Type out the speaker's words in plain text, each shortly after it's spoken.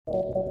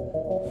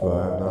For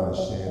I am not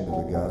ashamed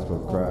of the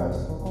gospel of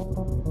Christ,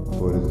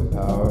 for it is the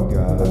power of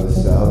God of the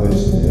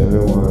salvation to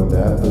everyone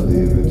that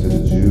believeth, to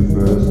the Jew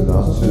first, and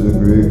also to the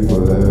Greek.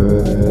 For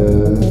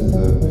therein is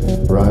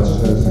the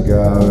righteousness of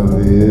God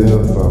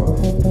revealed from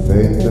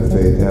faith to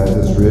faith, as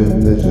it's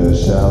written, the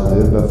just shall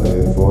live by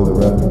faith. For the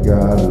wrath of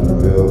God is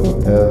revealed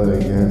from heaven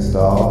against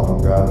all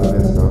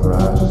ungodliness and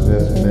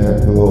unrighteousness, men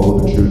who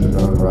hold the truth in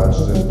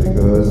unrighteousness,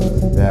 because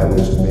that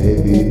which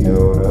may be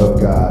known of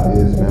God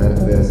is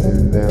manifest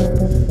in them.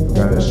 For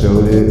God has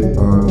showed it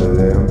unto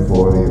them,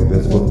 for the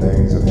invisible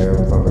things of him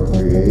from the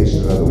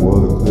creation of the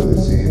world are clearly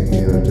seen,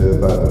 being understood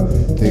by the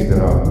things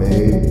that are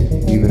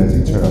made, even as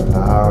eternal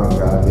power of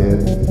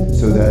Godhead,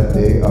 so that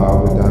they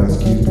are without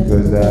excuse,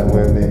 because that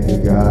when they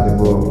knew God, they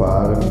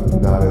glorified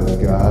him not as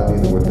God,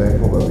 neither were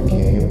thankful, but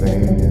became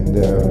vain in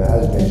their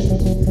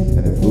imaginations,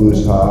 and their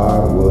foolish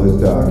heart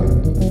was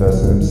darkened.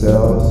 Professing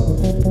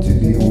themselves to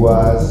be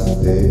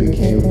wise, they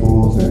became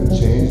fools, and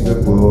changed the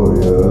glory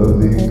of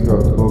the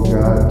incorruptible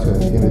God to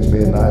an image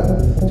made like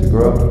to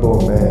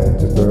corruptible man,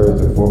 to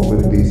birds and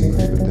fourfooted beasts and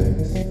creeping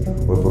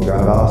things. Wherefore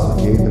God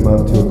also gave them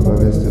up to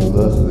uncleanness, to the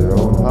lust of their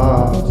own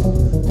hearts,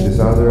 to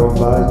dishonour their own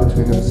bodies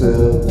between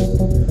themselves,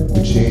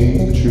 who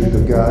changed the truth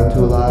of God to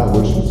a lie,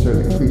 worship a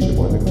certain creature,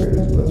 one of the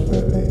creators, blessed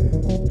forever. Amen.